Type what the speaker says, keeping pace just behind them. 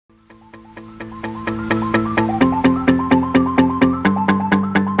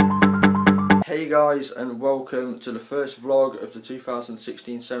guys, and welcome to the first vlog of the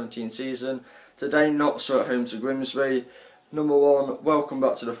 2016-17 season. Today not so at home to Grimsby. Number one, welcome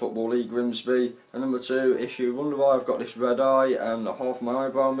back to the Football League Grimsby. And number two, if you wonder why I've got this red eye and half my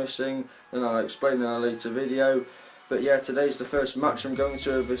eyebrow missing, then I'll explain in a later video. But yeah, today's the first match I'm going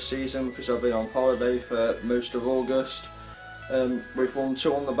to of this season because I've been on holiday for most of August. We've won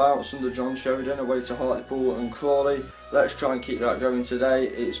 2 on the bounce under John Sheridan away to Hartlepool and Crawley. Let's try and keep that going today.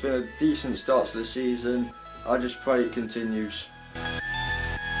 It's been a decent start to the season. I just pray it continues.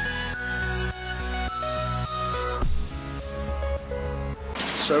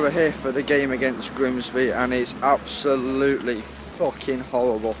 So we're here for the game against Grimsby and it's absolutely fucking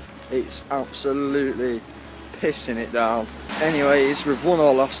horrible. It's absolutely pissing it down. Anyways, we've won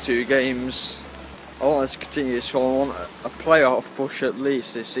our last 2 games. I want us to continue this form. I want a playoff push at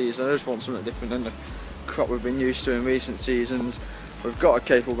least this season. I just want something different than the crap we've been used to in recent seasons. We've got a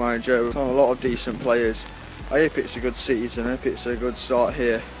capable manager, we've got a lot of decent players. I hope it's a good season, I hope it's a good start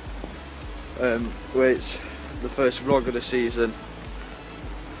here. Where it's the first vlog of the season.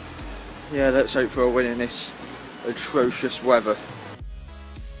 Yeah, let's hope for a win in this atrocious weather.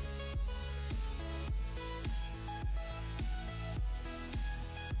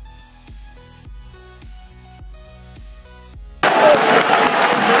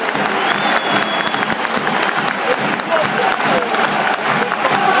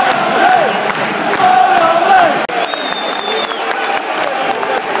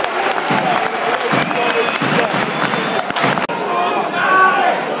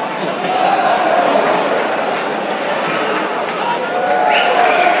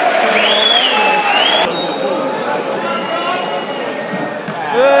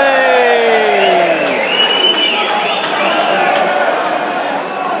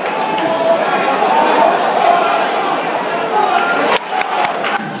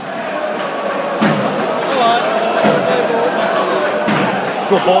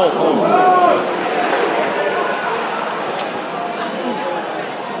 Good ball.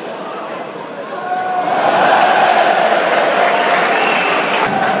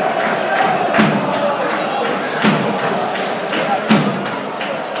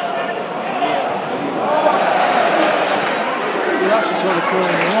 That's just what they're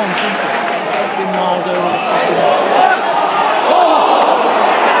calling it on, isn't it? Fucking miles over the fucking...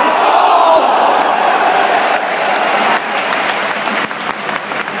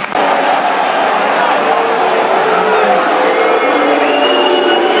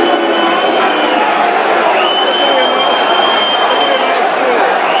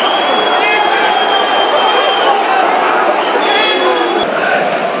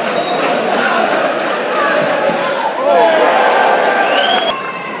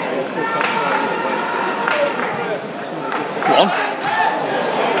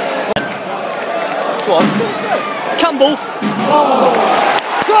 Go on. Campbell. Oh.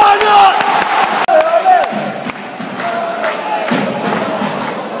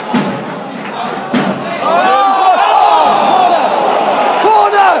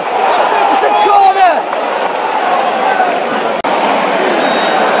 Corner! It's a corner!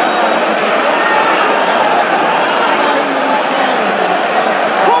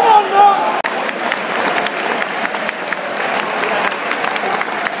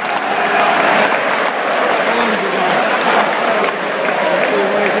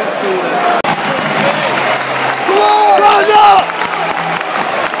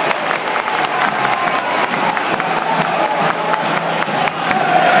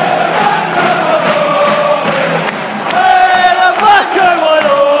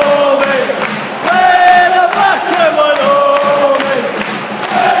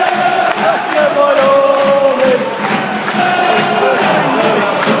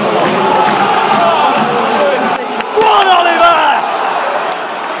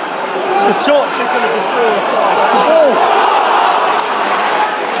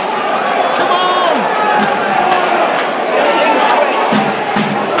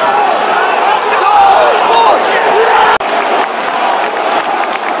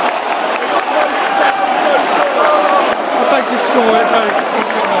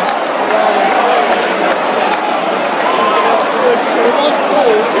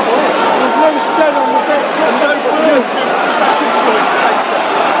 There's no Stead on the bench. No Berrett is the second choice taker.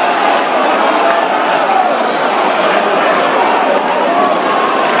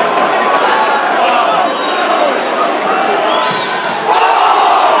 Oh!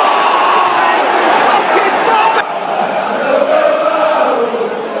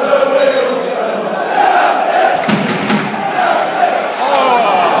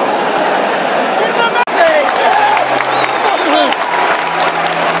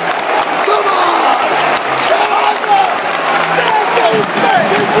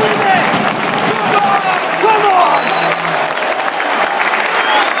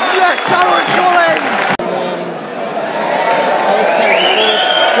 Yes, Aaron Collins!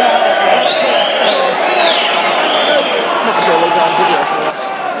 That's all we've got on video for the last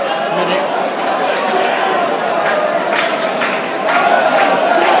minute.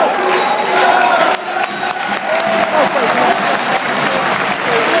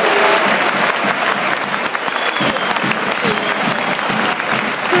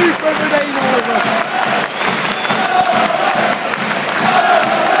 Super Meadow.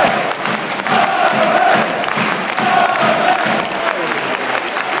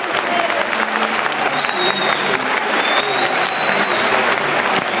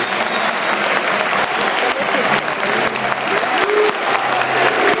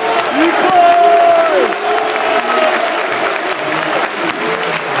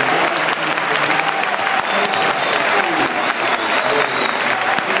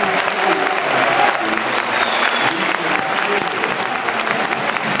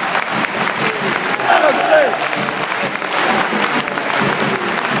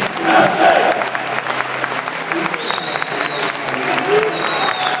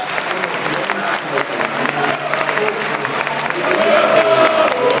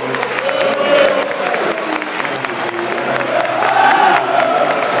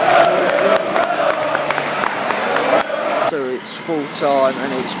 Full time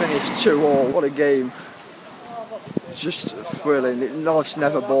and it's finished 2-2. What a game. Just thrilling. Life's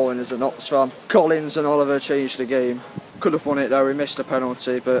never boring as an Ox fan. Collins and Oliver changed the game. Could have won it though, we missed a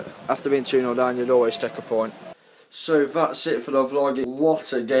penalty, but after being 2-0 down you'd always take a point. So that's it for the vlog.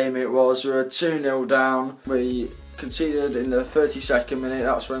 What a game it was. We were 2-0 down. We conceded in the 32nd minute,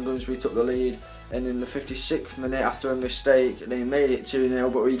 that's when Grimsby took the lead. And in the 56th minute, after a mistake, they made it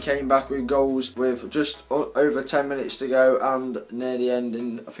 2-0, but we came back with goals with just over 10 minutes to go and near the end,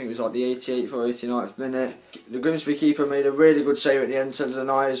 in I think it was like the 88th or 89th minute. The Grimsby keeper made a really good save at the end to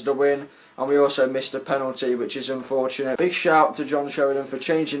deny us the win, and we also missed a penalty, which is unfortunate. Big shout to John Sheridan for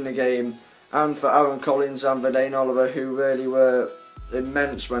changing the game, and for Aaron Collins and Vernon Oliver, who really were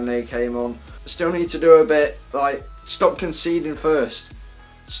immense when they came on. Still need to do a bit, like, stop conceding first.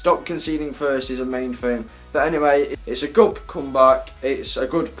 Stop conceding first is a main thing. But anyway, it's a good comeback, it's a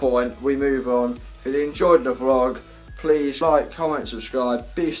good point, we move on. If you enjoyed the vlog, please like, comment,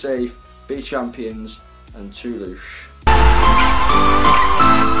 subscribe, be safe, be champions, and Toulouse.